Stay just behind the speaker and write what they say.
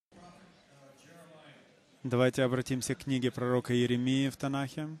Давайте обратимся к книге пророка Иеремии в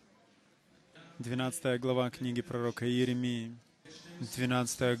Танахе. 12 глава книги пророка Иеремии.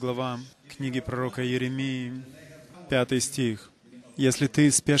 12 глава книги пророка Иеремии, 5 стих. «Если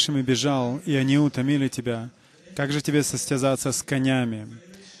ты с пешими бежал, и они утомили тебя, как же тебе состязаться с конями?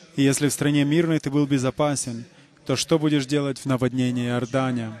 И если в стране мирной ты был безопасен, то что будешь делать в наводнении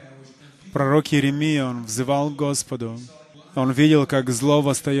Иорданя?» Пророк Иеремия, он взывал к Господу. Он видел, как зло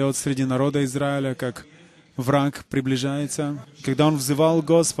восстает среди народа Израиля, как враг приближается. Когда он взывал к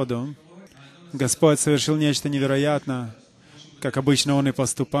Господу, Господь совершил нечто невероятное, как обычно Он и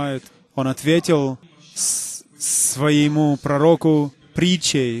поступает. Он ответил своему пророку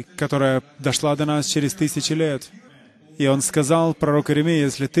притчей, которая дошла до нас через 1000 лет. И Он сказал, пророк Иеремия,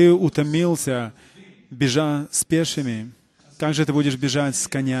 если ты утомился, бежа с пешими, как же ты будешь бежать с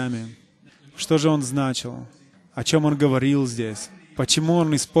конями? Что же Он значил? О чем Он говорил здесь? Почему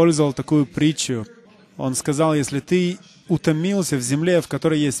Он использовал такую притчу? Он сказал, если ты утомился в земле, в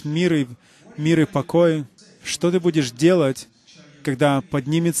которой есть мир и покой, что ты будешь делать, когда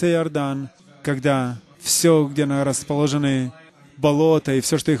поднимется Иордан, когда все, где расположены болота и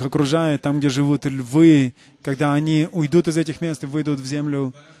все, что их окружает, там, где живут львы, когда они уйдут из этих мест и выйдут в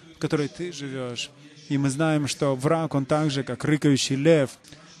землю, в которой ты живешь. И мы знаем, что враг, он так же, как рыкающий лев.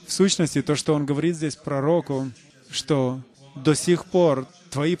 В сущности, то, что он говорит здесь пророку, что до сих пор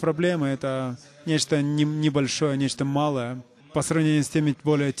твои проблемы — это нечто небольшое, нечто малое, по сравнению с теми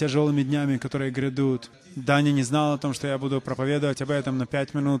более тяжелыми днями, которые грядут. Даня не знал о том, что я буду проповедовать об этом, но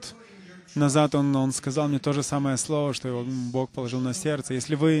 5 минут назад он сказал мне то же самое слово, что его Бог положил на сердце.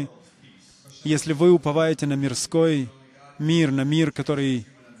 Если вы уповаете на мирской мир, на мир, который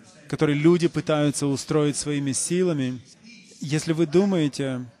люди пытаются устроить своими силами, если вы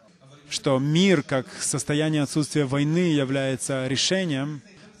думаете, что мир, как состояние отсутствия войны, является решением,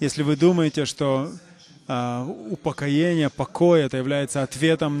 если вы думаете, что упокоение, покой — это является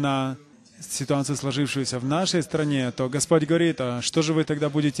ответом на ситуацию, сложившуюся в нашей стране, то Господь говорит, а что же вы тогда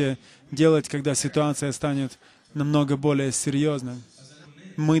будете делать, когда ситуация станет намного более серьезной?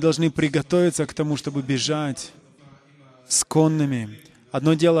 Мы должны приготовиться к тому, чтобы бежать с конными.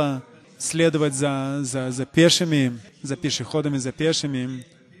 Одно дело следовать за пешими, за пешеходами, за пешими.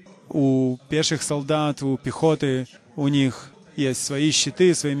 У пеших солдат, у пехоты, у них есть свои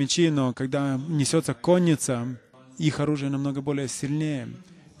щиты, свои мечи, но когда несется конница, их оружие намного более сильнее.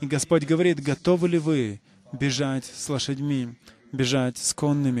 И Господь говорит, готовы ли вы бежать с лошадьми, бежать с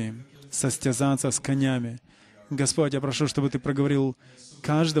конными, состязаться с конями? Господь, я прошу, чтобы Ты проговорил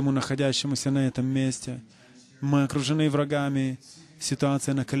каждому находящемуся на этом месте. Мы окружены врагами,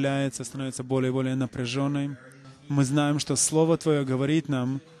 ситуация накаляется, становится более и более напряженной. Мы знаем, что Слово Твое говорит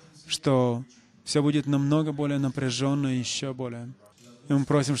нам, что все будет намного более напряженно, еще более. И мы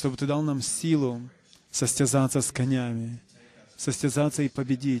просим, чтобы Ты дал нам силу состязаться с конями, состязаться и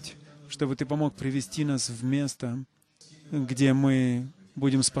победить, чтобы Ты помог привести нас в место, где мы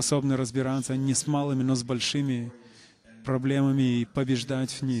будем способны разбираться не с малыми, но с большими проблемами и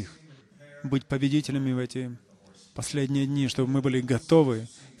побеждать в них, быть победителями в эти последние дни, чтобы мы были готовы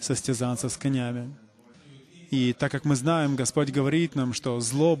состязаться с конями. И так как мы знаем, Господь говорит нам, что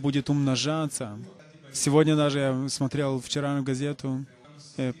зло будет умножаться. Сегодня даже я смотрел вчера газету,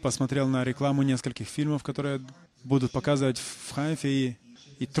 посмотрел на рекламу нескольких фильмов, которые будут показывать в Хайфе,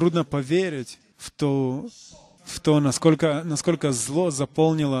 и трудно поверить в то, насколько зло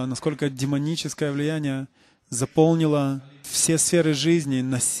заполнило, насколько демоническое влияние заполнило все сферы жизни,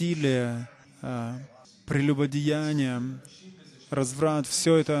 насилие, прелюбодеяние, разврат,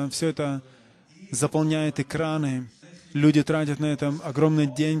 все это заполняет экраны. Люди тратят на это огромные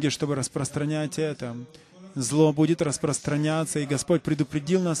деньги, чтобы распространять это. Зло будет распространяться, и Господь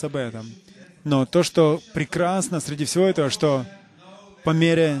предупредил нас об этом. Но то, что прекрасно среди всего этого, что по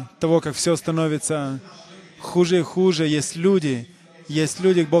мере того, как все становится хуже и хуже, есть люди,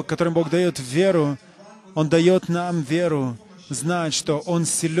 которым Бог дает веру. Он дает нам веру, знать, что Он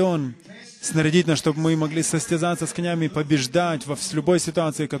силен, снарядить нас, чтобы мы могли состязаться с конями и побеждать в любой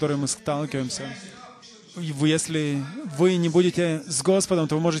ситуации, в которой мы сталкиваемся. Если вы не будете с Господом,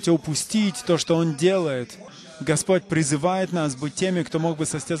 то вы можете упустить то, что Он делает. Господь призывает нас быть теми, кто мог бы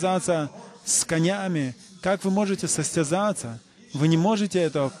состязаться с конями. Как вы можете состязаться? Вы не можете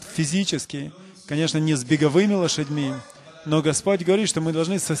это физически. Конечно, не с беговыми лошадьми, но Господь говорит, что мы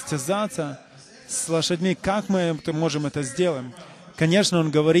должны состязаться с лошадьми. Как мы можем это сделать? Конечно, Он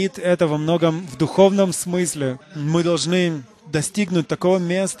говорит это во многом в духовном смысле. Мы должны достигнуть такого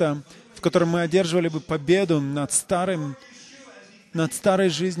места, в котором мы одерживали бы победу над старой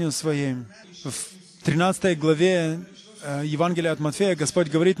жизнью своей. В 13 главе Евангелия от Матфея Господь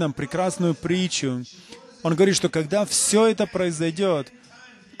говорит нам прекрасную притчу Он говорит, что когда все это произойдет,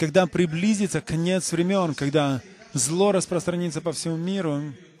 когда приблизится конец времен, когда зло распространится по всему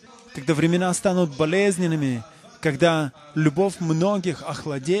миру, когда времена станут болезненными, когда любовь многих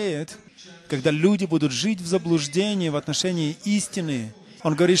охладеет, когда люди будут жить в заблуждении в отношении истины.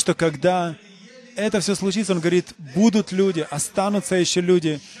 Он говорит, что когда это все случится, он говорит, будут люди, останутся еще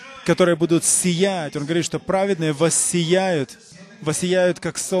люди, которые будут сиять. Он говорит, что праведные воссияют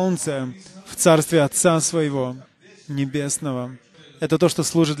как солнце в царстве Отца Своего Небесного. Это то, что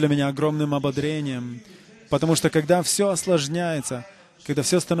служит для меня огромным ободрением, потому что когда все осложняется, когда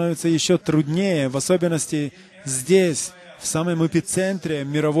все становится еще труднее, в особенности здесь, в самом эпицентре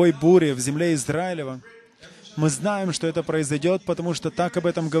мировой бури, в земле Израилева, мы знаем, что это произойдет, потому что так об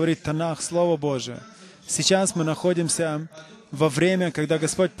этом говорит Танах, Слово Божие. Сейчас мы находимся во время, когда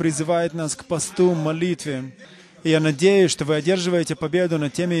Господь призывает нас к посту, молитве. И я надеюсь, что вы одерживаете победу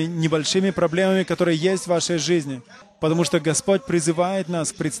над теми небольшими проблемами, которые есть в вашей жизни. Потому что Господь призывает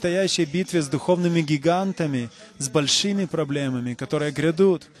нас к предстоящей битве с духовными гигантами, с большими проблемами, которые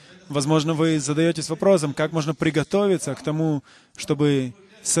грядут. Возможно, вы задаетесь вопросом, как можно приготовиться к тому, чтобы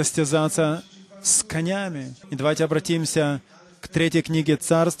состязаться с конями. И давайте обратимся к 3 книге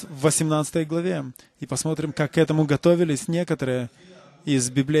Царств, 18 главе, и посмотрим, как к этому готовились некоторые из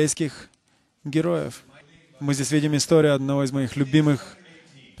библейских героев. Мы здесь видим историю одного из моих любимых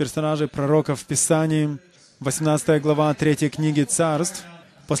персонажей, пророков в Писании, 18 глава 3 книги Царств.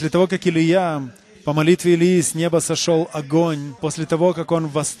 После того, как Илия, по молитве Илии с неба сошел огонь, после того, как он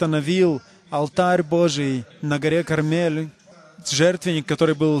восстановил алтарь Божий на горе Кармель, жертвенник,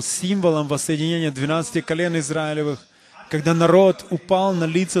 который был символом воссоединения 12 колен Израилевых, когда народ упал на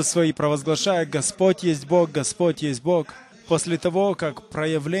лица свои, провозглашая «Господь есть Бог, Господь есть Бог», после того, как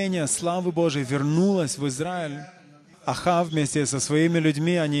проявление славы Божией вернулось в Израиль, Ахав вместе со своими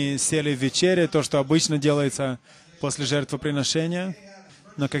людьми, они сели в вечере, то, что обычно делается после жертвоприношения.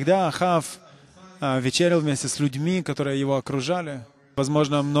 Но когда Ахав вечерил вместе с людьми, которые его окружали,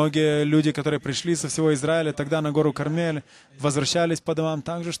 возможно, многие люди, которые пришли со всего Израиля тогда на гору Кармель, возвращались по домам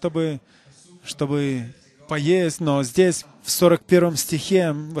также, чтобы поесть. Но здесь, в 41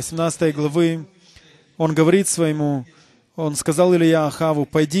 стихе 18 главы, он говорит он сказал Илия Ахаву: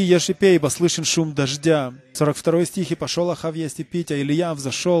 «Пойди, ешь и пей, ибо слышен шум дождя». 42 стих: «И пошел Ахав есть и пить, а Илия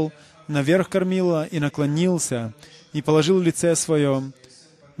взошел наверх кормила и наклонился, и положил лице свое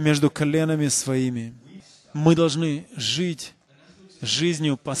между коленами своими». Мы должны жить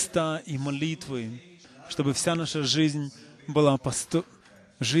жизнью поста и молитвы, чтобы вся наша жизнь была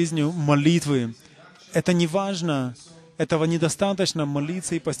жизнью молитвы. Это не важно, этого недостаточно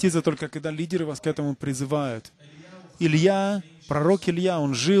молиться и поститься только когда лидеры вас к этому призывают. Пророк Илья,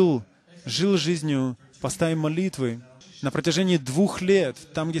 он жил жизнью поста и молитвы. На протяжении 2 лет,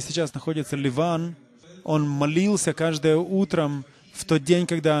 там, где сейчас находится Ливан, он молился каждое утром в тот день,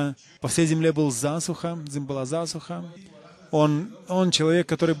 когда по всей земле была засуха. Он человек,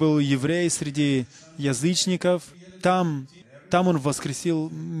 который был еврей среди язычников. Там он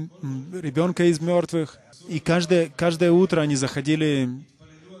воскресил ребенка из мертвых. И каждое утро они заходили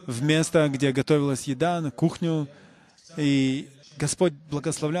в место, где готовилась еда, на кухню. И Господь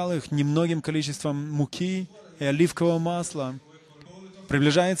благословлял их немногим количеством муки и оливкового масла.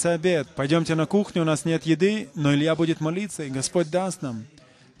 Приближается обед. Пойдемте на кухню, у нас нет еды, но Илья будет молиться, и Господь даст нам.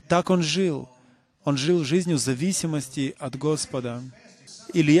 Так он жил. Он жил жизнью зависимости от Господа.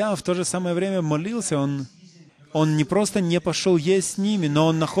 Илья в то же самое время молился. Он не просто не пошел есть с ними, но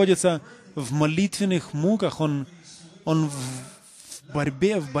он находится в молитвенных муках. Он в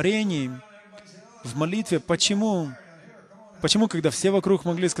борьбе, в борении, в молитве. Почему? Почему, когда все вокруг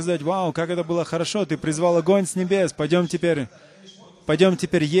могли сказать: «Вау, как это было хорошо, ты призвал огонь с небес, пойдем теперь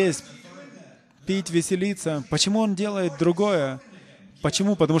есть, пить, веселиться». Почему он делает другое?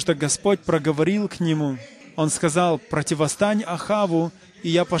 Почему? Потому что Господь проговорил к нему. Он сказал: «Противостань Ахаву, и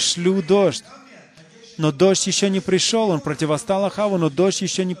я пошлю дождь». Но дождь еще не пришел. Он противостал Ахаву, но дождь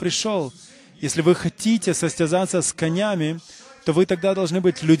еще не пришел. Если вы хотите состязаться с конями, то вы тогда должны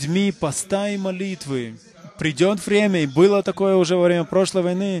быть людьми поста и молитвы. Придет время, и было такое уже во время прошлой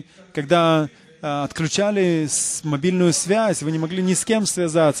войны, когда отключали мобильную связь, вы не могли ни с кем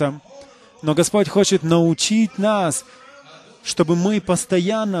связаться. Но Господь хочет научить нас, чтобы мы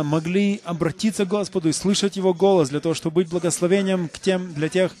постоянно могли обратиться к Господу и слышать Его голос, для того, чтобы быть благословением для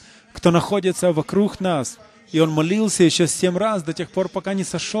тех, кто находится вокруг нас. И он молился еще 7 раз до тех пор, пока не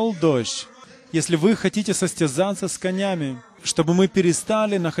сошел дождь. Если вы хотите состязаться с конями, чтобы мы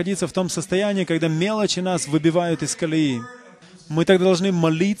перестали находиться в том состоянии, когда мелочи нас выбивают из колеи, мы тогда должны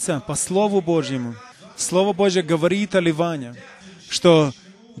молиться по Слову Божьему. Слово Божье говорит о Ливане, что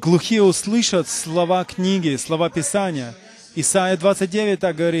Глухие услышат слова книги, слова Писания. Исайя 29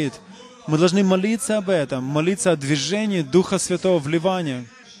 так говорит. Мы должны молиться об этом, молиться о движении Духа Святого в Ливане.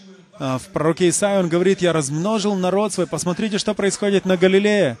 В пророке Исаии он говорит: «Я размножил народ свой». Посмотрите, что происходит на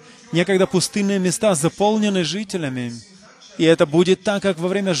Галилее. Некогда пустынные места заполнены жителями. И это будет так, как во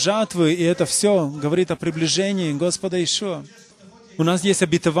время жатвы, и это все говорит о приближении Господа Иешуа. У нас есть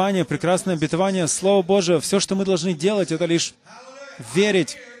обетование, прекрасное обетование, Слово Божие. Все, что мы должны делать, это лишь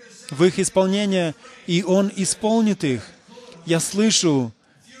верить в их исполнение, и Он исполнит их. Я слышу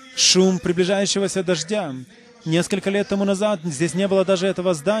шум приближающегося дождя. Несколько лет тому назад здесь не было даже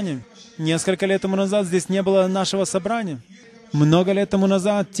этого здания. Несколько лет тому назад здесь не было нашего собрания. Много лет тому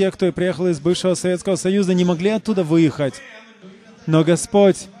назад те, кто приехал из бывшего Советского Союза, не могли оттуда выехать. Но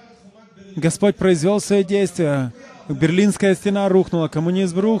Господь произвел свои действия. Берлинская стена рухнула,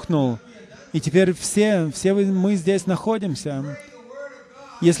 коммунизм рухнул. И теперь все мы здесь находимся.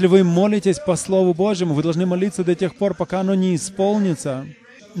 Если вы молитесь по Слову Божьему, вы должны молиться до тех пор, пока оно не исполнится.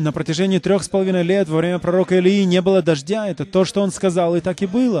 На протяжении 3,5 лет во время пророка Илии не было дождя. Это то, что он сказал, и так и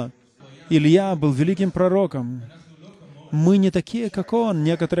было. Илья был великим пророком. Мы не такие, как он.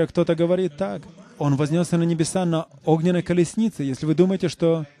 Некоторые, кто-то говорит так. Он вознесся на небеса на огненной колеснице. Если вы думаете,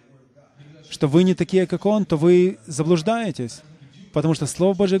 что вы не такие, как он, то вы заблуждаетесь. Потому что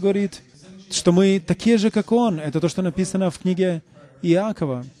Слово Божие говорит, что мы такие же, как он. Это то, что написано в книге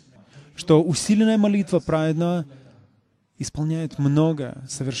Иакова. Что усиленная молитва праведного исполняет много,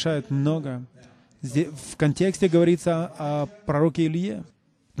 совершает много. Здесь, в контексте говорится о пророке Илие.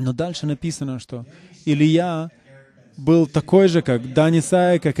 Но дальше написано, что Илия был такой же, как Дани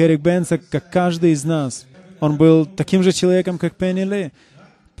Сай, как Эрик Бенсак, как каждый из нас. Он был таким же человеком, как Пенни Ли.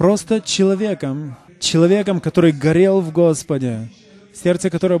 Просто человеком, который горел в Господе, сердце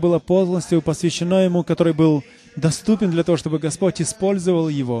которого было полностью посвящено Ему, который был доступен для того, чтобы Господь использовал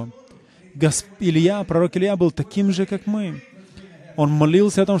его. Пророк Илья был таким же, как мы. Он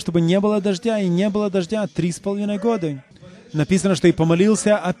молился о том, чтобы не было дождя, и не было дождя 3,5 года. Написано, что и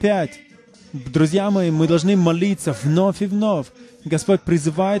помолился опять. Друзья мои, мы должны молиться вновь и вновь. Господь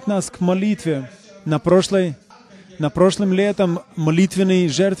призывает нас к молитве. На прошлым летом молитвенный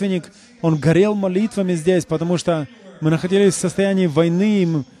жертвенник, он горел молитвами здесь, потому что мы находились в состоянии войны, и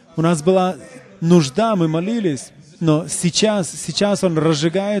у нас была нужда, мы молились. Но сейчас он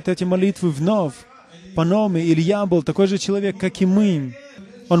разжигает эти молитвы вновь, по-новому. Илья был такой же человек, как и мы.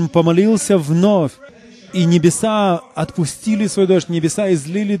 Он помолился вновь, и небеса отпустили свой дождь, небеса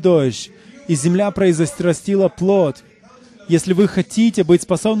излили дождь, и земля произрастила плод. Если вы хотите быть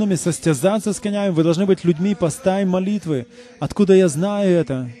способными состязаться с конями, вы должны быть людьми поста и молитвы. Откуда я знаю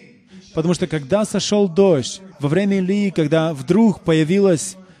это? Потому что когда сошел дождь, во время Илии, когда вдруг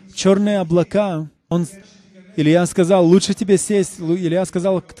появились черные облака, Илья сказал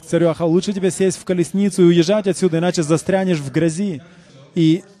к царю Ахаву: лучше тебе сесть в колесницу и уезжать отсюда, иначе застрянешь в грязи.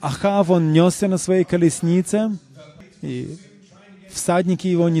 И Ахав, он несся на своей колеснице, и всадники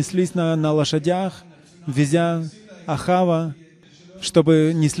его неслись на лошадях, везя Ахава,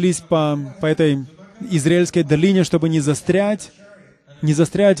 чтобы неслись по этой Израильской долине, чтобы не застрять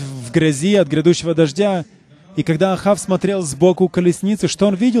в грязи от грядущего дождя. И когда Ахав смотрел сбоку колесницы, что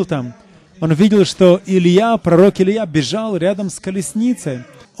он видел там? Он видел, что пророк Илья, бежал рядом с колесницей.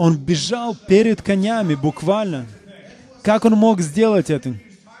 Он бежал перед конями, буквально. Как он мог сделать это?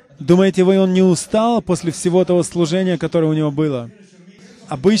 Думаете вы, он не устал после всего того служения, которое у него было?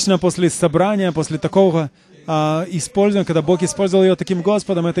 Обычно после собрания, после такого использования, когда Бог использовал его таким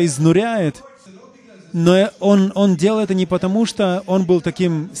Господом, это изнуряет. Но он делал это не потому, что он был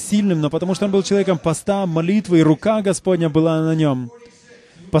таким сильным, но потому, что он был человеком поста, молитвы, и рука Господня была на нем.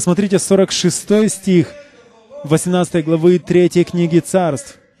 Посмотрите, 46 стих 18 главы 3 книги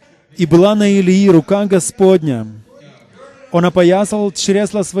Царств. «И была на Илии рука Господня. Он опоясал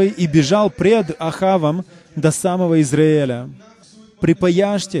чресла свои и бежал пред Ахавом до самого Израиля».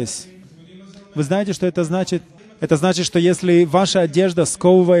 Припояжьтесь. Вы знаете, что это значит? Это значит, что если ваша одежда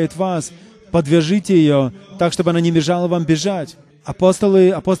сковывает вас, подвяжите ее так, чтобы она не мешала вам бежать.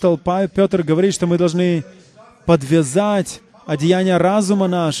 Апостол Петр говорит, что мы должны подвязать одеяние разума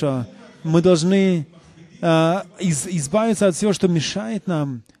нашего. Мы должны избавиться от всего, что мешает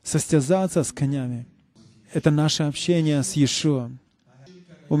нам состязаться с конями. Это наше общение с Иешуа.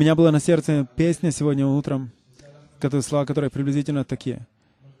 У меня была на сердце песня сегодня утром, слова которой приблизительно такие.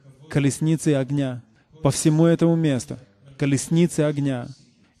 «Колесницы огня по всему этому месту. Колесницы огня.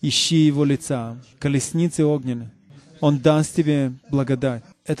 Ищи Его лица. Колесницы огненные. Он даст тебе благодать».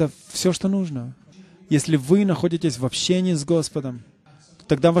 Это все, что нужно. Если вы находитесь в общении с Господом,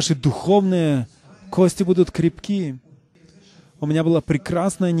 тогда ваши духовные кости будут крепки. У меня была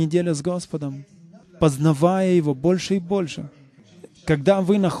прекрасная неделя с Господом, познавая Его больше и больше. Когда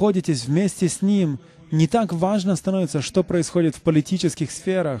вы находитесь вместе с Ним, не так важно становится, что происходит в политических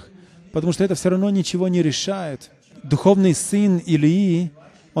сферах, потому что это все равно ничего не решает. Духовный сын Илии,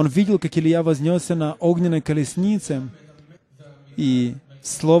 он видел, как Илия вознесся на огненной колеснице, и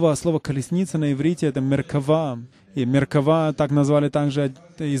слово колесница на иврите — это меркава. И меркава так назвали также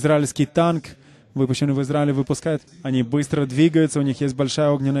израильский танк, выпущенный в Израиле, выпускают. Они быстро двигаются, у них есть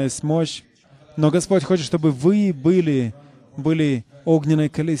большая огненная мощь. Но Господь хочет, чтобы вы были огненной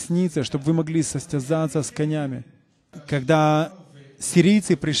колесницей, чтобы вы могли состязаться с конями. Когда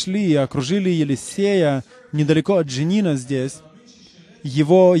сирийцы пришли и окружили Елисея недалеко от Дженина здесь,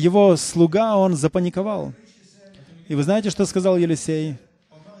 его слуга, он запаниковал. И вы знаете, что сказал Елисей?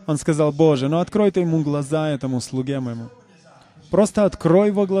 Он сказал: «Боже, открой ты ему глаза, этому слуге моему. Просто открой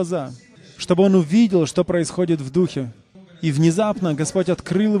его глаза, чтобы он увидел, что происходит в духе». И внезапно Господь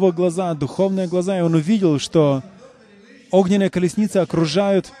открыл его глаза, духовные глаза, и он увидел, что огненные колесницы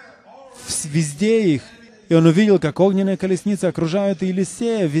окружают везде их. И он увидел, как огненные колесницы окружают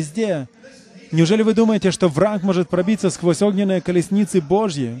Елисея везде. Неужели вы думаете, что враг может пробиться сквозь огненные колесницы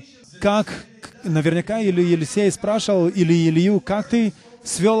Божьи? Наверняка Елисей спрашивал Илью: «Как ты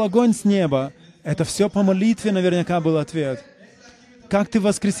свел огонь с неба?» Это все по молитве наверняка был ответ. «Как ты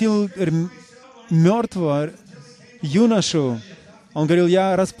воскресил мертвого юношу?» Он говорил: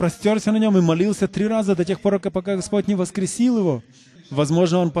 «Я распростерся на нем и молился 3 раза до тех пор, пока Господь не воскресил его».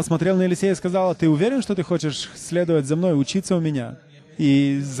 Возможно, он посмотрел на Елисея и сказал: «Ты уверен, что ты хочешь следовать за мной, учиться у меня?»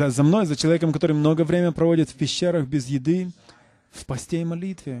 И за мной, за человеком, который много времени проводит в пещерах без еды, в посте и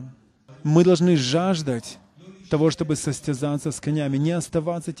молитве. Мы должны жаждать того, чтобы состязаться с конями, не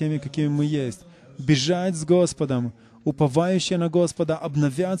оставаться теми, какими мы есть, бежать с Господом, уповающие на Господа,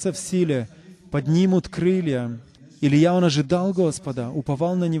 обновятся в силе, поднимут крылья. Илья, он ожидал Господа,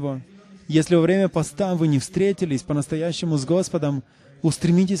 уповал на Него. Если во время поста вы не встретились по-настоящему с Господом,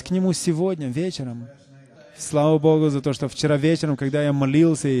 устремитесь к Нему сегодня, вечером. Слава Богу за то, что вчера вечером, когда я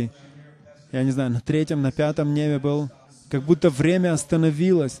молился, и, я не знаю, на 3-м, на 5-м небе был, как будто время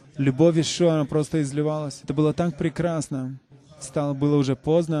остановилось, любовь Ишуа, она просто изливалась. Это было так прекрасно. Было уже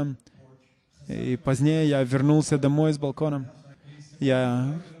поздно, и позднее я вернулся домой с балкона.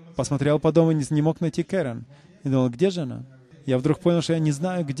 Я посмотрел по дому и не мог найти Кэрен. И думал: где же она? Я вдруг понял, что я не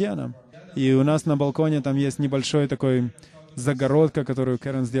знаю, где она. И у нас на балконе там есть небольшой такой загородка, которую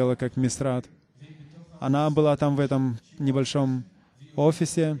Кэрен сделала как мисрат. Она была там в этом небольшом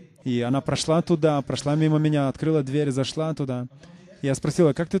офисе, и она прошла мимо меня, открыла дверь, зашла туда. Я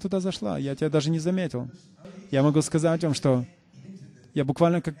спросила: как ты туда зашла? Я тебя даже не заметил. Я могу сказать вам, что я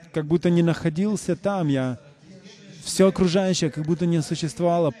буквально как будто не находился там. Все окружающее как будто не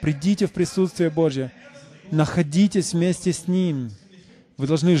существовало. Придите в присутствие Божье. Находитесь вместе с Ним. Вы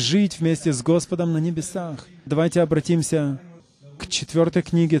должны жить вместе с Господом на небесах. Давайте обратимся к 4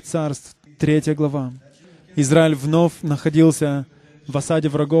 книге Царств, 3 глава. Израиль вновь находился в осаде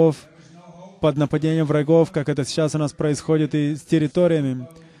врагов, под нападением врагов, как это сейчас у нас происходит и с территориями.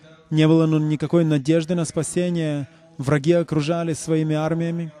 Не было никакой надежды на спасение. Враги окружали своими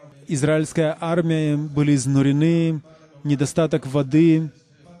армиями. Израильская армия были изнурены, недостаток воды.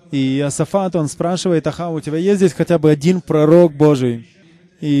 И Иосафат, он спрашивает: «Ахав, у тебя есть здесь хотя бы один пророк Божий?»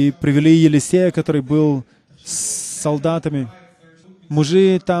 И привели Елисея, который был с солдатами.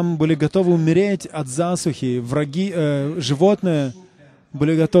 Мужи там были готовы умереть от засухи. Животные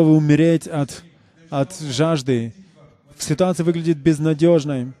были готовы умереть от жажды. Ситуация выглядит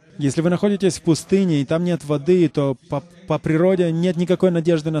безнадежной. Если вы находитесь в пустыне, и там нет воды, то по природе нет никакой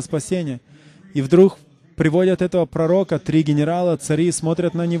надежды на спасение. И вдруг приводят этого пророка, 3 генерала, цари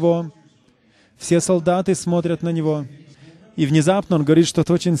смотрят на него, все солдаты смотрят на него. И внезапно он говорит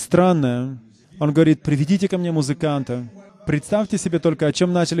что-то очень странное. Он говорит: «Приведите ко мне музыканта». Представьте себе только, о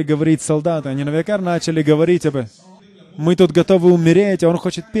чем начали говорить солдаты. Они наверняка начали говорить об: «Мы тут готовы умереть, а он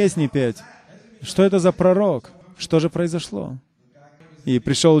хочет песни петь». Что это за пророк? Что же произошло? И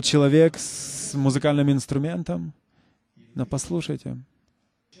пришел человек с музыкальным инструментом. Но послушайте,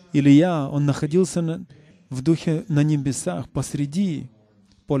 Илия, он находился в духе на небесах, посреди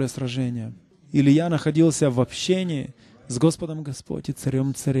поля сражения. Илия находился в общении с Господом Господь и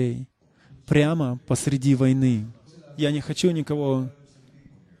Царем Царей, прямо посреди войны. Я не хочу никого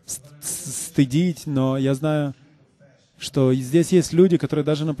стыдить, но я знаю, что здесь есть люди, которые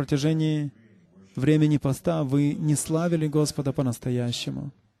даже на протяжении времени поста вы не славили Господа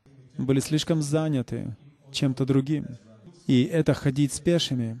по-настоящему. Были слишком заняты чем-то другим. И это ходить с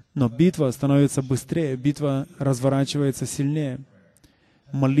пешими. Но битва становится быстрее, битва разворачивается сильнее.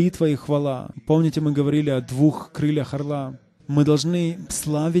 Молитва и хвала. Помните, мы говорили о 2 крыльях орла. Мы должны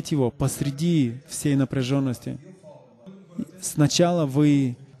славить Его посреди всей напряженности. Сначала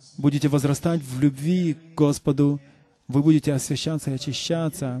вы будете возрастать в любви к Господу, вы будете освящаться и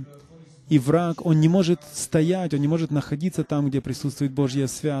очищаться. И враг, он не может стоять, он не может находиться там, где присутствует Божья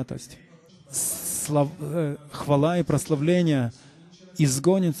святость. Хвала и прославление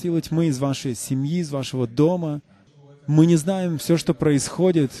изгонят силы тьмы из вашей семьи, из вашего дома. Мы не знаем все, что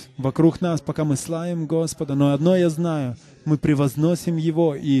происходит вокруг нас, пока мы славим Господа. Но одно я знаю, мы превозносим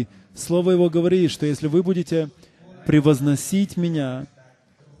Его. И Слово Его говорит, что если вы будете превозносить Меня,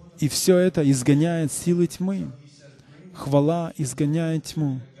 и все это изгоняет силы тьмы. Хвала изгоняет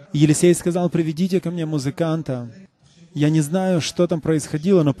тьму. И Елисей сказал: приведите ко мне музыканта. Я не знаю, что там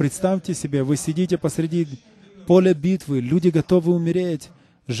происходило, но представьте себе, вы сидите посреди поля битвы, люди готовы умереть,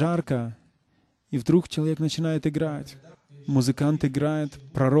 жарко, и вдруг человек начинает играть. Музыкант играет,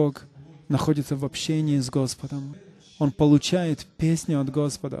 пророк находится в общении с Господом. Он получает песню от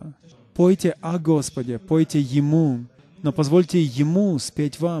Господа. Пойте о Господе, пойте Ему, но позвольте Ему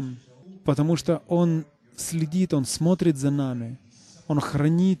спеть вам, потому что Он следит, Он смотрит за нами, Он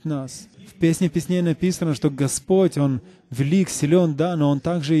хранит нас. В Песне Песней написано, что Господь, Он велик, силен, да, но Он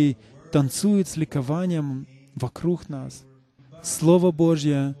также и танцует с ликованием вокруг нас. Слово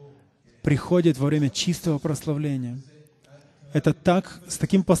Божье приходит во время чистого прославления. Это так, с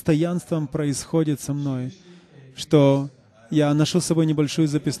таким постоянством происходит со мной, что я ношу с собой небольшую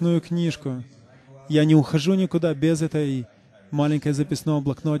записную книжку. Я не ухожу никуда без этой маленькой записного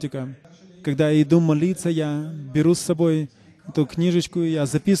блокнотика. Когда я иду молиться, я беру с собой эту книжечку, и я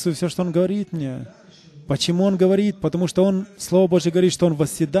записываю все, что Он говорит мне. Почему Он говорит? Потому что Слово Божье говорит, что Он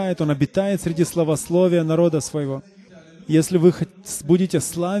восседает, Он обитает среди славословия народа Своего. Если вы будете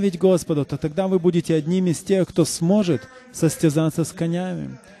славить Господа, то тогда вы будете одним из тех, кто сможет состязаться с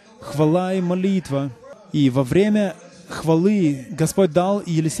конями. Хвала и молитва. И во время хвалы Господь дал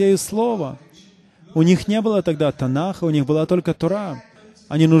Елисею слово. У них не было тогда Танаха, у них была только Тора.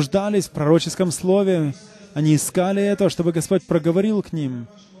 Они нуждались в пророческом слове. Они искали это, чтобы Господь проговорил к ним.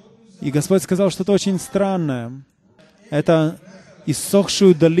 И Господь сказал что-то очень странное. Это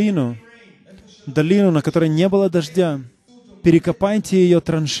иссохшую долину, на которой не было дождя, перекопайте ее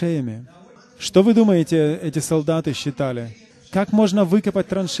траншеями. Что вы думаете, эти солдаты считали? Как можно выкопать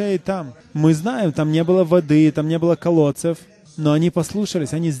траншеи там? Мы знаем, там не было воды, там не было колодцев, но они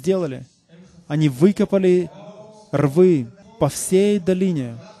послушались, они сделали. Они выкопали рвы по всей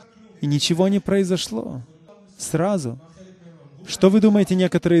долине, и ничего не произошло. Сразу. Что вы думаете,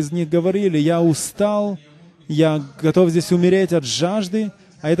 некоторые из них говорили? Я устал, я готов здесь умереть от жажды,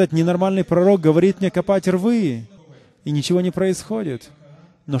 а этот ненормальный пророк говорит мне копать рвы, и ничего не происходит.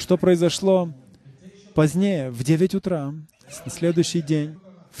 Но что произошло позднее, в 9 утра, на следующий день?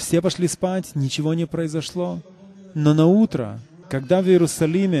 Все пошли спать, ничего не произошло. Но на утро, когда в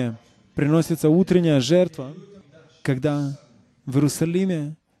Иерусалиме приносится утренняя жертва, когда в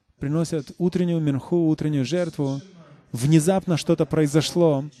Иерусалиме приносят утреннюю минху, утреннюю жертву, внезапно что-то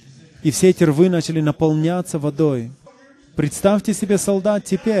произошло, и все эти рвы начали наполняться водой. Представьте себе солдат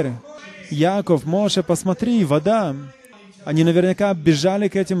теперь. Яков, Моше, посмотри, вода. Они наверняка бежали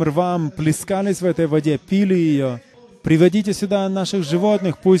к этим рвам, плескались в этой воде, пили ее. Приводите сюда наших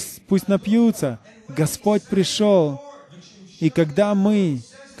животных, пусть напьются. Господь пришел. И когда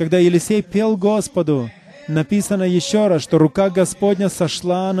Елисей пел Господу, написано еще раз, что рука Господня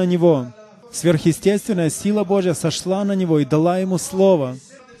сошла на него. Сверхъестественная сила Божья сошла на него и дала ему слово.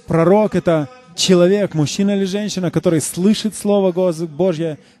 Пророк — это человек, мужчина или женщина, который слышит Слово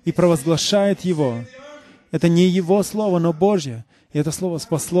Божье и провозглашает его. Это не его Слово, но Божье. И это Слово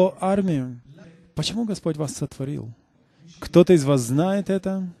спасло армию. Почему Господь вас сотворил? Кто-то из вас знает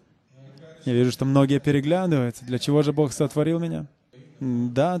это? Я вижу, что многие переглядываются. Для чего же Бог сотворил меня?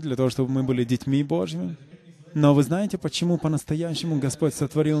 Да, для того, чтобы мы были детьми Божьими. Но вы знаете, почему по-настоящему Господь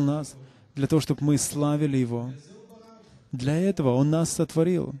сотворил нас? Для того, чтобы мы славили Его. Для этого Он нас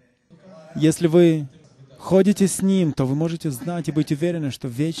сотворил. Если вы ходите с Ним, то вы можете знать и быть уверены, что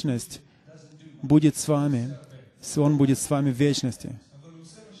вечность будет с вами. Он будет с вами в вечности.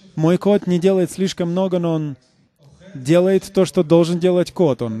 Мой кот не делает слишком много, но он делает то, что должен делать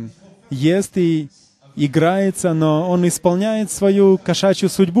кот. Он ест и играется, но он исполняет свою кошачью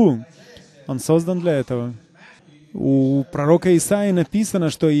судьбу. Он создан для этого. У пророка Исаии написано,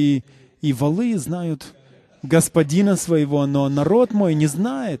 что и волы знают Господина своего, но народ мой не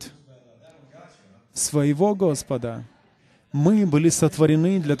знает своего Господа. Мы были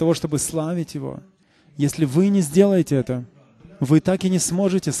сотворены для того, чтобы славить Его. Если вы не сделаете это, вы так и не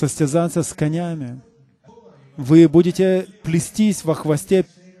сможете состязаться с конями. Вы будете плестись во хвосте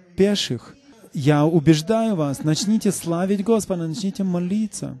пеших. я убеждаю вас, начните славить Господа, начните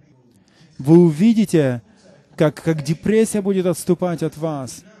молиться. Вы увидите, как депрессия будет отступать от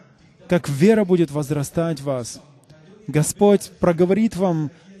вас, как вера будет возрастать в вас. Господь проговорит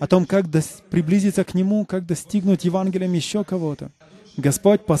вам о том, как приблизиться к Нему, как достигнуть Евангелием еще кого-то.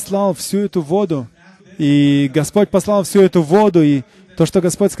 Господь послал всю эту воду, и то, что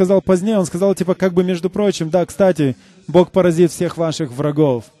Господь сказал позднее, Он сказал, как бы, между прочим, да, кстати, Бог поразит всех ваших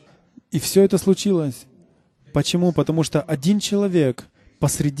врагов. И все это случилось. Почему? Потому что один человек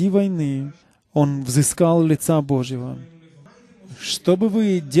посреди войны, он взыскал лица Божьего. Что бы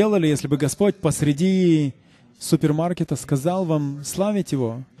вы делали, если бы Господь посреди супермаркета сказал вам славить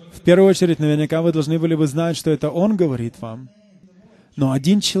Его? В первую очередь, наверняка вы должны были бы знать, что это Он говорит вам. Но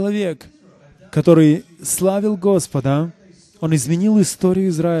один человек, который славил Господа, он изменил историю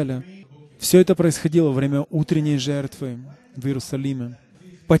Израиля. Все это происходило во время утренней жертвы в Иерусалиме.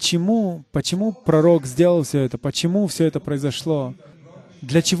 Почему пророк сделал все это? Почему все это произошло?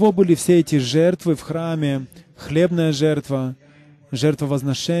 Для чего были все эти жертвы в храме? Хлебная жертва, жертва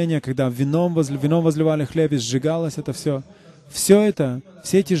возношения, когда вином возливали хлеб и сжигалось это все. Все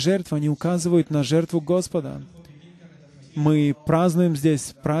эти жертвы, они указывают на жертву Господа. Мы празднуем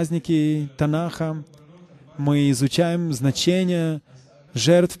здесь праздники Танаха, мы изучаем значение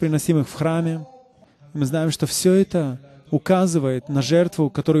жертв, приносимых в храме. Мы знаем, что все это указывает на жертву,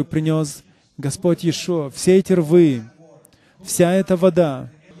 которую принес Господь Иешуа. Все эти рвы, вся эта вода.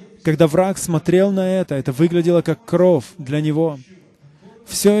 Когда враг смотрел на это выглядело как кровь для него.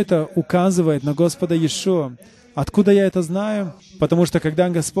 Все это указывает на Господа Иешуа. Откуда я это знаю? Потому что когда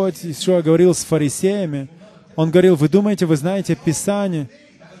Господь Иешуа говорил с фарисеями, Он говорил: вы думаете, вы знаете Писание?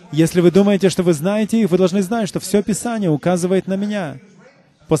 Если вы думаете, что вы знаете их, вы должны знать, что все Писание указывает на Меня.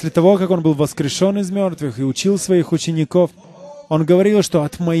 После того, как Он был воскрешен из мертвых и учил своих учеников, Он говорил, что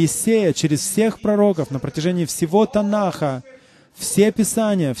от Моисея через всех пророков на протяжении всего Танаха, все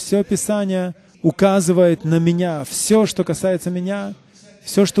Писание указывает на Меня. Все, что касается Меня,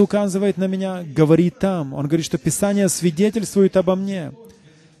 все, что указывает на Меня, говорит там. Он говорит, что Писание свидетельствует обо Мне.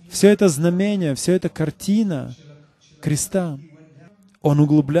 Все это знамение, все это картина креста. Он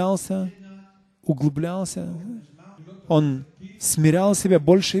углублялся, Он смирял себя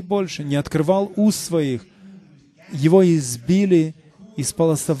больше и больше, не открывал уст своих. Его избили,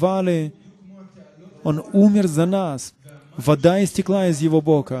 исполосовали. Он умер за нас. Вода истекла из Его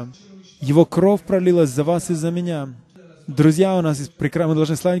бока. Его кровь пролилась за вас и за меня. Друзья, мы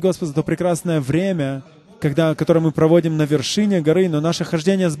должны славить Господа за то прекрасное время, которое мы проводим на вершине горы, но наше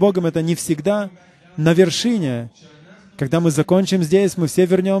хождение с Богом — это не всегда на вершине. Когда мы закончим здесь, мы все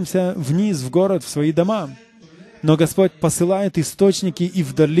вернемся вниз, в город, в свои дома. Но Господь посылает источники и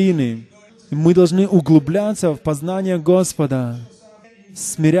в долины. И мы должны углубляться в познание Господа,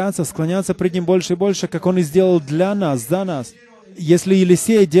 смиряться, склоняться пред Ним больше и больше, как Он и сделал для нас, за нас. Если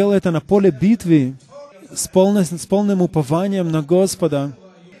Елисей делал это на поле битвы, с полным упованием на Господа,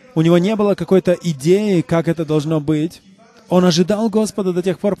 у него не было какой-то идеи, как это должно быть. Он ожидал Господа до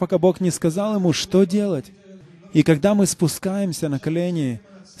тех пор, пока Бог не сказал ему, что делать. И когда мы спускаемся на колени,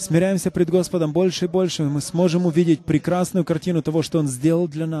 смиряемся пред Господом больше и больше, мы сможем увидеть прекрасную картину того, что Он сделал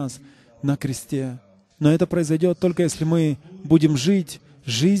для нас на кресте. Но это произойдет только если мы будем жить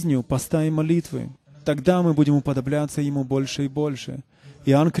жизнью поста и молитвы. Тогда мы будем уподобляться Ему больше и больше.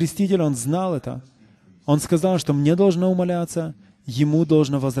 Иоанн Креститель, он знал это. Он сказал, что мне должно умоляться, Ему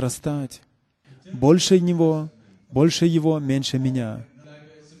должно возрастать. Больше Него, меньше меня.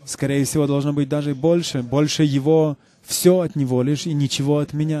 Скорее всего, должно быть даже больше Его, все от Него лишь и ничего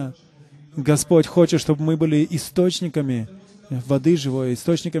от меня. Господь хочет, чтобы мы были источниками воды живой,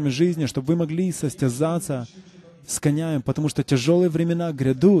 источниками жизни, чтобы вы могли состязаться с конями, потому что тяжелые времена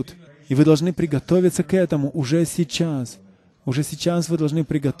грядут, и вы должны приготовиться к этому уже сейчас. Уже сейчас вы должны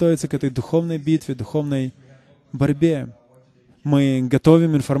приготовиться к этой духовной битве, духовной борьбе. Мы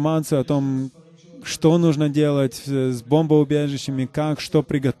готовим информацию о том, что нужно делать с бомбоубежищами, что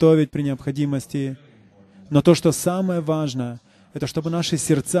приготовить при необходимости. Но то, что самое важное, это чтобы наши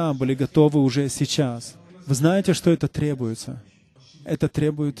сердца были готовы уже сейчас. Вы знаете, что это требуется? Это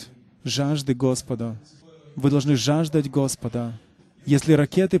требует жажды Господа. Вы должны жаждать Господа. Если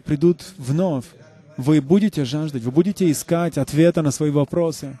ракеты придут вновь, вы будете жаждать, вы будете искать ответа на свои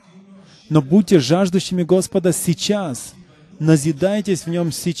вопросы. Но будьте жаждущими Господа сейчас. Назидайтесь в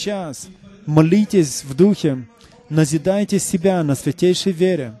Нем сейчас. Молитесь в Духе. Назидайте себя на святейшей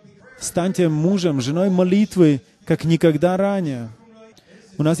вере. Станьте мужем, женой молитвы, как никогда ранее.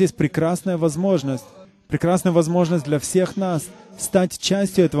 У нас есть прекрасная возможность для всех нас стать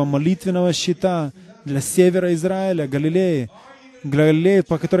частью этого молитвенного щита для севера Израиля, Галилеи. Галилея,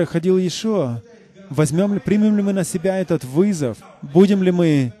 по которой ходил Иешуа. Примем ли мы на себя этот вызов?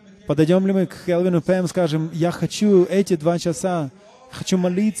 Подойдем ли мы к Хелвину Пэм, скажем, я хочу эти 2 часа, хочу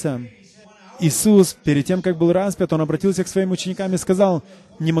молиться. Иисус, перед тем, как был распят, Он обратился к Своим ученикам и сказал,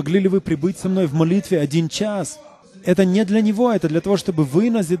 не могли ли вы прибыть со мной в молитве 1 час? Это не для Него, это для того, чтобы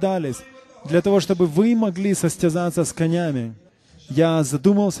вы назидались, для того, чтобы вы могли состязаться с конями. Я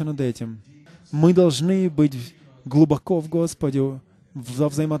задумался над этим. Мы должны быть глубоко в Господе, во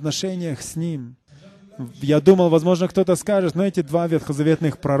взаимоотношениях с Ним. Я думал, возможно, кто-то скажет, но эти 2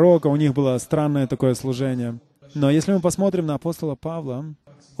 ветхозаветных пророка, у них было странное такое служение. Но если мы посмотрим на апостола Павла,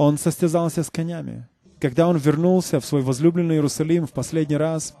 он состязался с конями. Когда он вернулся в свой возлюбленный Иерусалим в последний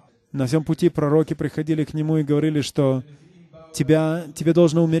раз, на всем пути пророки приходили к нему и говорили, что тебе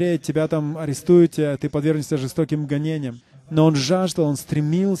должно умереть, тебя там арестуют, ты подвергнешься жестоким гонениям. Но он жаждал, он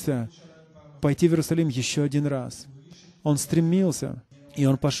стремился пойти в Иерусалим еще 1 раз. Он стремился, и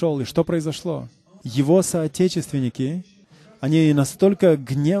он пошел. И что произошло? Его соотечественники, они настолько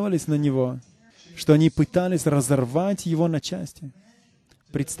гневались на него, что они пытались разорвать его на части.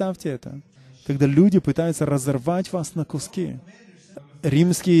 Представьте это, когда люди пытаются разорвать вас на куски.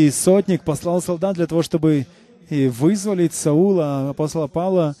 Римский сотник послал солдат для того, чтобы вызволить Саула, апостола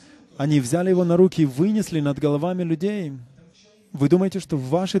Павла. Они взяли его на руки и вынесли над головами людей. Вы думаете, что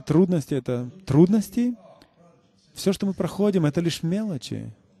ваши трудности — это трудности? Все, что мы проходим, это лишь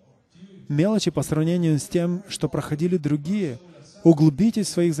мелочи. Мелочи по сравнению с тем, что проходили другие. Углубитесь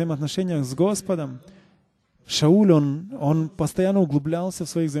в своих взаимоотношениях с Господом. Шауль, он постоянно углублялся в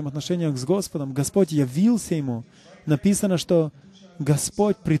своих взаимоотношениях с Господом. Господь явился ему. Написано, что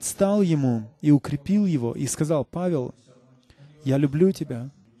Господь предстал ему и укрепил его, и сказал: «Павел, я люблю тебя.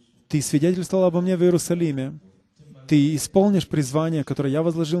 Ты свидетельствовал обо мне в Иерусалиме. Ты исполнишь призвание, которое я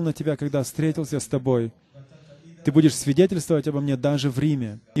возложил на тебя, когда встретился с тобой. Ты будешь свидетельствовать обо мне даже в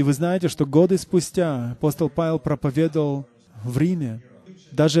Риме». И вы знаете, что годы спустя апостол Павел проповедовал в Риме.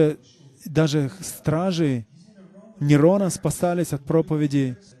 Даже стражи Нерона спасались от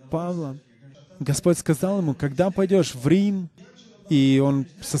проповеди Павла. Господь сказал ему: когда пойдешь в Рим, и он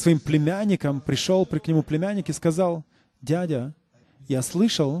со своим племянником пришел к нему племянник и сказал: «Дядя, я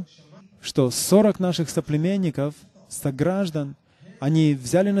слышал, что 40 наших соплеменников, сограждан, они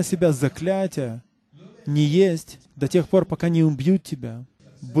взяли на себя заклятие не есть до тех пор, пока не убьют тебя.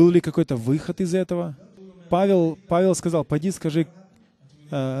 Был ли какой-то выход из этого?» Павел сказал: «Пойди скажи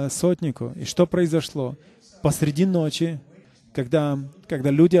сотнику». И что произошло? Посреди ночи, когда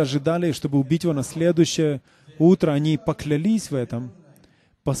люди ожидали, чтобы убить его на следующее утро, они поклялись в этом.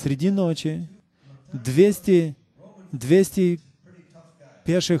 Посреди ночи 200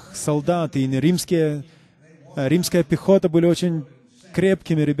 пеших солдат и римская пехота были очень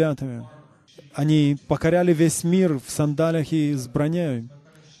крепкими ребятами. Они покоряли весь мир в сандалях и с броней.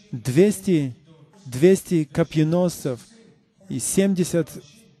 200 копьеносцев и 70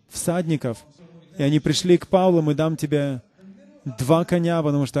 всадников. И они пришли к Павлу: «Мы дам тебе 2 коня,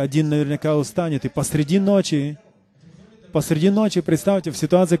 потому что один наверняка устанет». И посреди ночи, представьте, в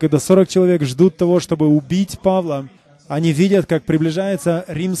ситуации, когда 40 человек ждут того, чтобы убить Павла, они видят, как приближаются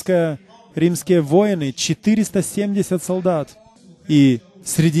римские воины, 470 солдат. И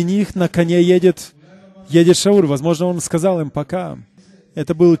среди них на коне едет Шауль. Возможно, он сказал им «пока».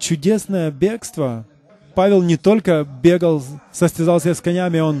 Это было чудесное бегство. Павел не только бегал, состязался с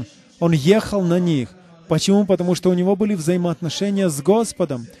конями, он ехал на них. Почему? Потому что у него были взаимоотношения с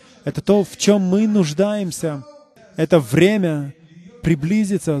Господом. Это то, в чем мы нуждаемся. Это время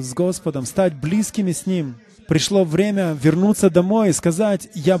приблизиться с Господом, стать близкими с Ним. Пришло время вернуться домой и сказать: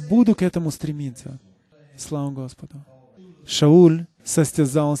 «Я буду к этому стремиться». Слава Господу. Шауль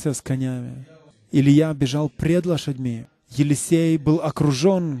состязался с конями. Илья бежал пред лошадьми. Елисей был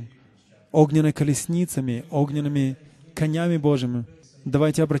окружен огненными колесницами, огненными конями Божьими.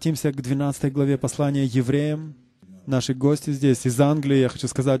 Давайте обратимся к 12 главе послания евреям. Наши гости здесь из Англии. Я хочу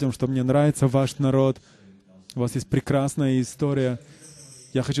сказать вам, что мне нравится ваш народ. У вас есть прекрасная история.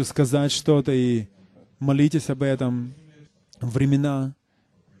 Я хочу сказать что-то, и молитесь об этом. Времена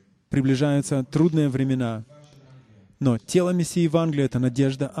приближаются, трудные времена. Но тело Мессии в Англии — это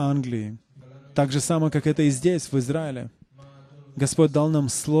надежда Англии. Так же само, как это и здесь, в Израиле. Господь дал нам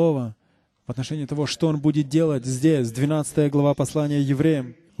слово в отношении того, что Он будет делать здесь. 12 глава послания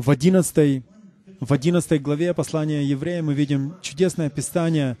евреям. В 11 главе послания евреям мы видим чудесное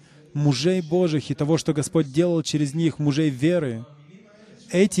описание мужей Божьих и того, что Господь делал через них, мужей веры.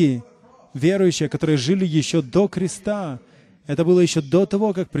 Эти верующие, которые жили еще до креста, это было еще до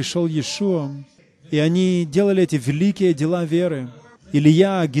того, как пришел Иешуа. И они делали эти великие дела веры.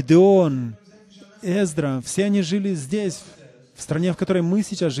 Илья, Гидеон, Эздра, все они жили здесь, в в стране, в которой мы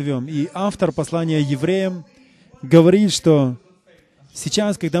сейчас живем. И автор послания евреям говорит, что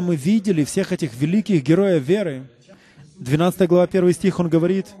сейчас, когда мы видели всех этих великих героев веры, 12 глава, 1 стих, он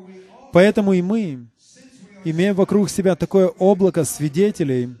говорит, «Поэтому и мы, имея вокруг себя такое облако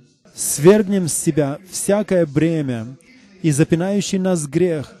свидетелей, свергнем с себя всякое бремя и запинающий нас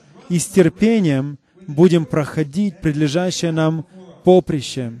грех, и с терпением будем проходить предлежащее нам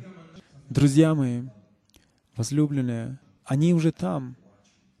поприще». Друзья мои, возлюбленные, они уже там.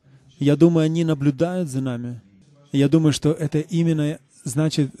 Я думаю, они наблюдают за нами. Я думаю, что это именно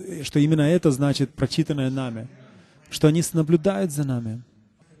значит, прочитанное нами, что они наблюдают за нами.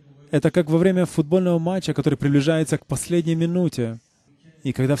 Это как во время футбольного матча, который приближается к последней минуте.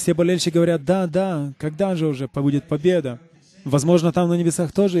 И когда все болельщики говорят, да, когда же уже будет победа? Возможно, там на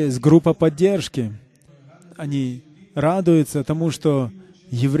небесах тоже есть группа поддержки. Они радуются тому, что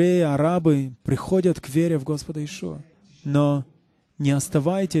евреи, арабы приходят к вере в Господа Иешуа. Но не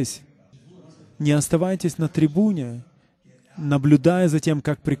оставайтесь на трибуне, наблюдая за тем,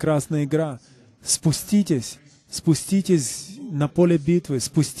 как прекрасна игра. Спуститесь на поле битвы,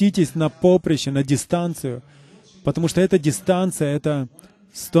 спуститесь на поприще, на дистанцию, потому что эта дистанция, это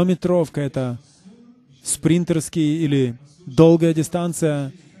 100-метровка, это спринтерский или долгая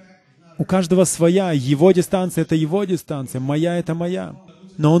дистанция. У каждого своя. Его дистанция — это его дистанция, моя — это моя.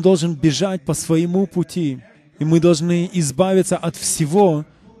 Но он должен бежать по своему пути, и мы должны избавиться от всего,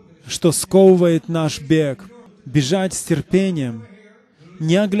 что сковывает наш бег, бежать с терпением,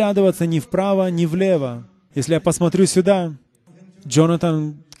 не оглядываться ни вправо, ни влево. Если я посмотрю сюда,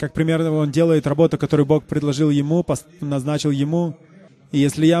 Джонатан, как примерно, он делает работу, которую Бог предложил ему, назначил ему. И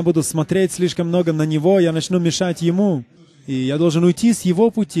если я буду смотреть слишком много на него, я начну мешать ему. И я должен уйти с его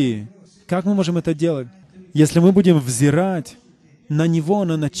пути. Как мы можем это делать? Если мы будем взирать на него,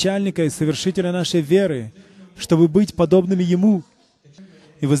 на начальника и совершителя нашей веры, чтобы быть подобными ему.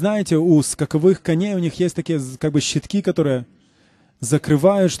 И вы знаете, у скаковых коней, у них есть такие как бы щитки, которые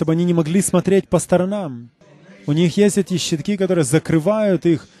закрывают, чтобы они не могли смотреть по сторонам. У них есть эти щитки, которые закрывают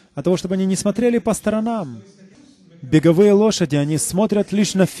их от того, чтобы они не смотрели по сторонам. Беговые лошади, они смотрят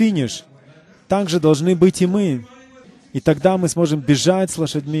лишь на финиш. Так же должны быть и мы. И тогда мы сможем бежать с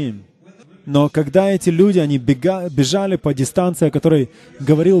лошадьми. Но когда эти люди, они бежали по дистанции, о которой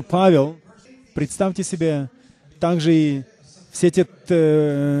говорил Павел, представьте себе также и все эти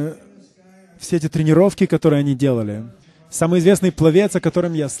тренировки, которые они делали. Самый известный пловец, о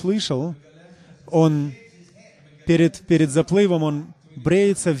котором я слышал, он перед заплывом, он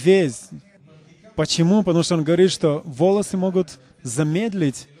бреется весь. Почему? Потому что он говорит, что волосы могут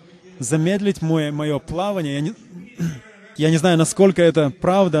замедлить мое плавание. Я не знаю, насколько это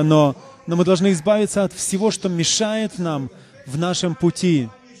правда, но мы должны избавиться от всего, что мешает нам в нашем пути.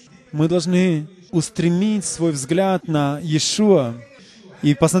 Мы должны устремить свой взгляд на Иешуа.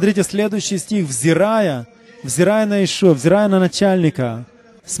 И посмотрите следующий стих. Взирая на Иешуа, взирая на начальника.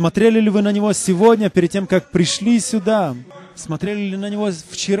 Смотрели ли вы на него сегодня, перед тем, как пришли сюда? Смотрели ли на него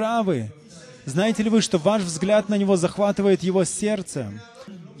вчера вы? Знаете ли вы, что ваш взгляд на него захватывает его сердце?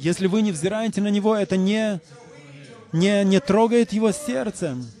 Если вы не взираете на него, это не трогает его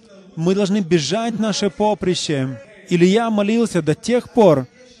сердце. Мы должны бежать наше поприще. Илья молился до тех пор,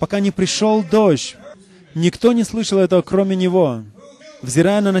 пока не пришел дождь. Никто не слышал этого, кроме него.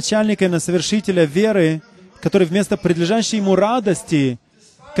 Взирая на начальника и на совершителя веры, который вместо предлежащей ему радости,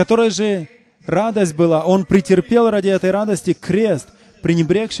 которая же радость была, он претерпел ради этой радости крест,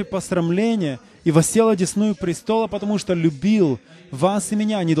 пренебрегший посрамление, и воссел одесную престола, потому что любил вас и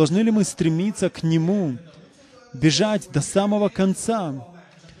меня. Не должны ли мы стремиться к Нему, бежать до самого конца?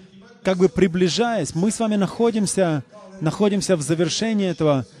 Как бы приближаясь, мы с вами находимся в завершении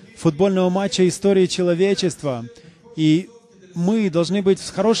этого футбольного матча истории человечества. И мы должны быть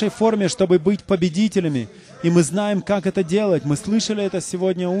в хорошей форме, чтобы быть победителями. И мы знаем, как это делать. Мы слышали это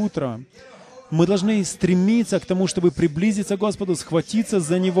сегодня утром. Мы должны стремиться к тому, чтобы приблизиться к Господу, схватиться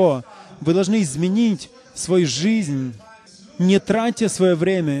за Него. Вы должны изменить свою жизнь. Не тратьте свое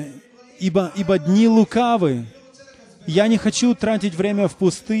время, ибо дни лукавы. Я не хочу тратить время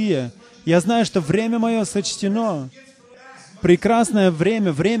впустые. Я знаю, что время мое сочтено. Прекрасное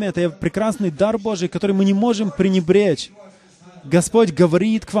время. Время — это прекрасный дар Божий, который мы не можем пренебречь. Господь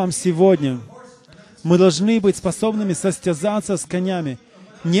говорит к вам сегодня. Мы должны быть способными состязаться с конями.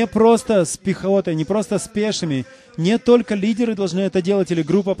 Не просто с пехотой, не просто с пешими. Не только лидеры должны это делать, или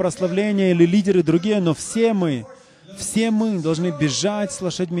группа прославления, или лидеры другие, но все мы должны бежать с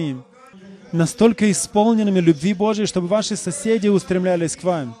лошадьми, настолько исполненными любви Божией, чтобы ваши соседи устремлялись к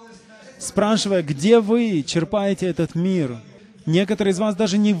вам, спрашивая, где вы черпаете этот мир. Некоторые из вас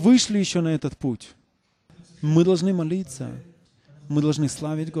даже не вышли еще на этот путь. Мы должны молиться. Мы должны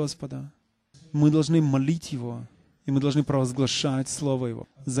славить Господа. Мы должны молить Его. И мы должны провозглашать Слово Его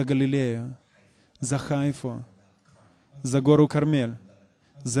за Галилею, за Хайфу, за гору Кармель,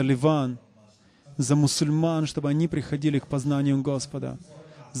 за Ливан, за мусульман, чтобы они приходили к познанию Господа,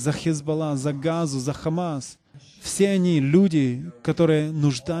 за Хизбалла, за Газу, за Хамас. Все они люди, которые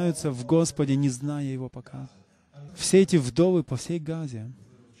нуждаются в Господе, не зная Его пока. Все эти вдовы по всей Газе,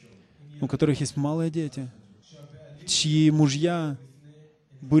 у которых есть малые дети, чьи мужья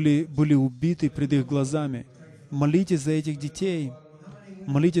были убиты пред их глазами. Молитесь за этих детей,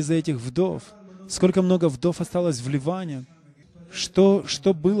 молитесь за этих вдов. Сколько много вдов осталось в Ливане. Что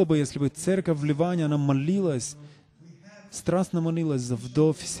было бы, если бы церковь в Ливане, она молилась, страстно молилась за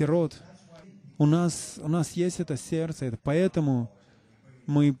вдов и сирот? У нас есть это сердце, поэтому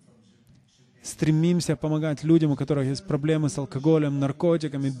мы стремимся помогать людям, у которых есть проблемы с алкоголем,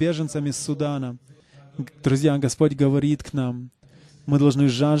 наркотиками, беженцами из Судана. Друзья, Господь говорит к нам, мы должны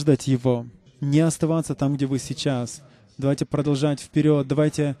жаждать Его, не оставаться там, где вы сейчас. Давайте продолжать вперед,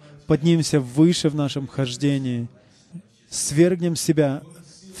 давайте поднимемся выше в нашем хождении, свергнем с себя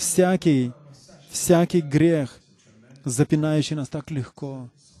всякий грех, запинающий нас так легко.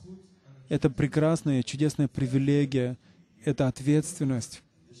 Это прекрасная, чудесная привилегия, это ответственность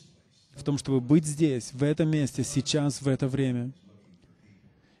в том, чтобы быть здесь, в этом месте, сейчас, в это время.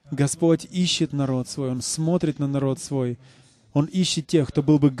 Господь ищет народ свой, Он смотрит на народ свой, Он ищет тех, кто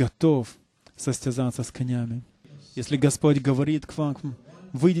был бы готов состязаться с конями. Если Господь говорит к вам,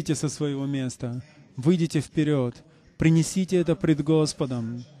 выйдите со своего места, выйдите вперед, принесите это пред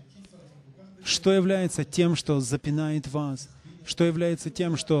Господом. Что является тем, что запинает вас? Что является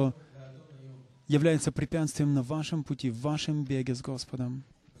тем, что является препятствием на вашем пути, в вашем беге с Господом?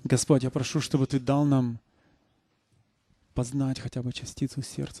 Господь, я прошу, чтобы Ты дал нам познать хотя бы частицу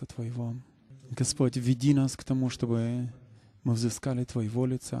сердца Твоего. Господь, веди нас к тому, чтобы мы взыскали Твоего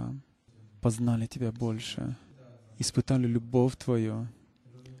лица, познали Тебя больше, испытали любовь Твою.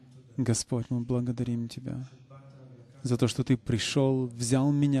 Господь, мы благодарим Тебя за то, что Ты пришел,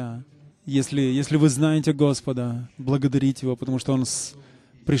 взял меня. Если вы знаете Господа, благодарите Его, потому что Он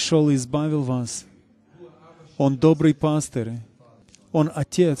пришел и избавил вас. Он добрый пастырь. Он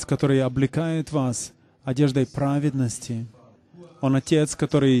Отец, который облекает вас одеждой праведности. Он Отец,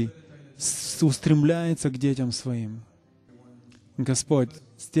 который устремляется к детям Своим. Господь,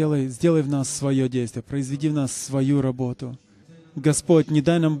 сделай в нас свое действие, произведи в нас свою работу. Господь, не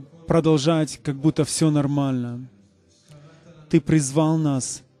дай нам продолжать, как будто все нормально. Ты призвал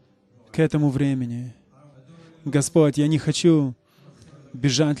нас к этому времени. Господь, я не хочу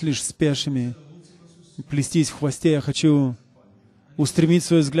бежать лишь с пешими, плестись в хвосте. Я хочу устремить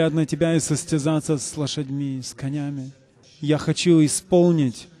свой взгляд на Тебя и состязаться с лошадьми, с конями. Я хочу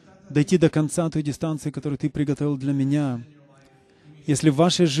исполнить, дойти до конца той дистанции, которую Ты приготовил для меня. Если в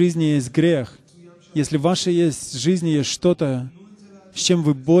вашей жизни есть грех, если в вашей жизни есть что-то, с чем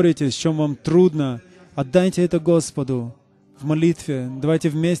вы боретесь, с чем вам трудно, отдайте это Господу в молитве. Давайте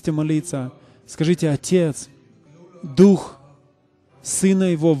вместе молиться. Скажите: Отец, Дух Сына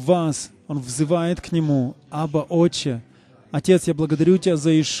Его в вас, Он взывает к Нему: Абба, Отче. Отец, я благодарю Тебя за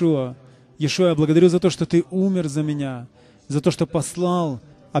Иешуа. Иешуа, я благодарю за то, что Ты умер за меня, за то, что послал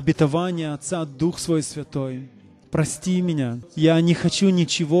обетование Отца, Дух Свой Святой. Прости меня. Я не хочу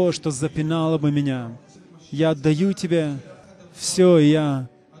ничего, что запинало бы меня. Я отдаю Тебе все, и я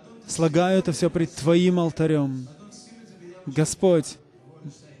слагаю это все пред Твоим алтарем. Господь,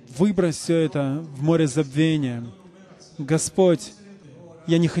 выбрось все это в море забвения. Господь,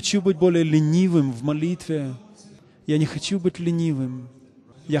 я не хочу быть более ленивым в молитве. Я не хочу быть ленивым.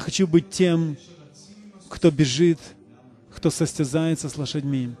 Я хочу быть тем, кто бежит, кто состязается с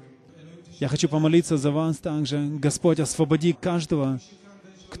лошадьми. Я хочу помолиться за вас также. Господь, освободи каждого,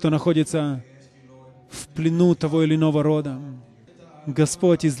 кто находится в плену того или иного рода.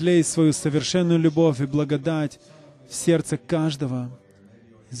 Господь, излей свою совершенную любовь и благодать в сердце каждого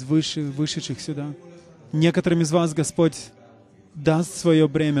из вышедших сюда. Некоторым из вас Господь даст свое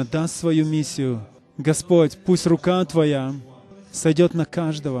бремя, даст свою миссию. Господь, пусть рука Твоя сойдет на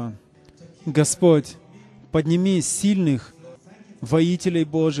каждого. Господь, подними сильных воителей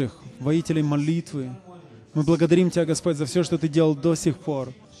Божьих, воителей молитвы. Мы благодарим Тебя, Господь, за все, что Ты делал до сих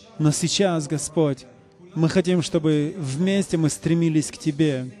пор. Но сейчас, Господь, мы хотим, чтобы вместе мы стремились к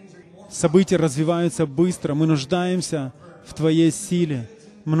Тебе. События развиваются быстро. Мы нуждаемся в Твоей силе.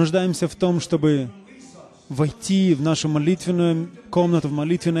 Мы нуждаемся в том, чтобы войти в нашу молитвенную комнату, в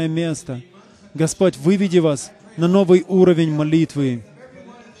молитвенное место. Господь, выведи вас на новый уровень молитвы.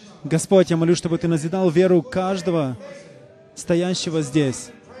 Господь, я молю, чтобы Ты назидал веру каждого стоящего здесь.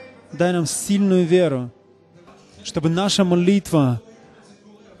 Дай нам сильную веру. чтобы наша молитва,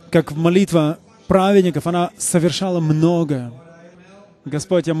 как молитва праведников, она совершала многое.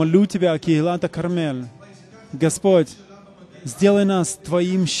 Господь, я молю Тебя, Киилата Кармель. Господь, сделай нас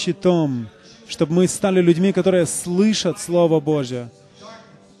Твоим щитом, чтобы мы стали людьми, которые слышат Слово Божье,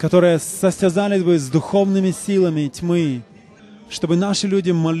 которые состязались бы с духовными силами тьмы, чтобы наши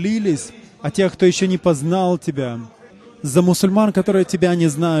люди молились о тех, кто еще не познал Тебя, за мусульман, которые Тебя не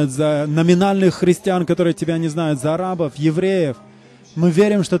знают, за номинальных христиан, которые Тебя не знают, за арабов, евреев. Мы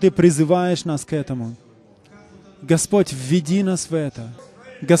верим, что Ты призываешь нас к этому. Господь, введи нас в это.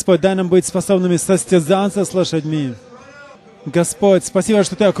 Господь, дай нам быть способными состязаться с лошадьми. Господь, спасибо,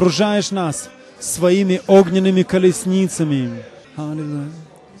 что Ты окружаешь нас своими огненными колесницами. Аллилуйя.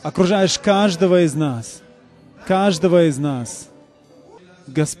 Окружаешь каждого из нас. Каждого из нас.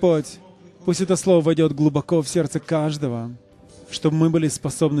 Господь, пусть это слово войдет глубоко в сердце каждого, чтобы мы были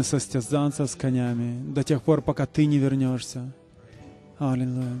способны состязаться с конями до тех пор, пока Ты не вернешься.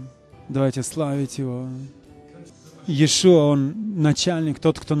 Аллилуйя. Давайте славить Его. Иешуа, Он начальник,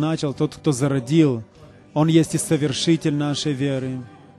 тот, кто начал, тот, кто зародил. Он есть и совершитель нашей веры.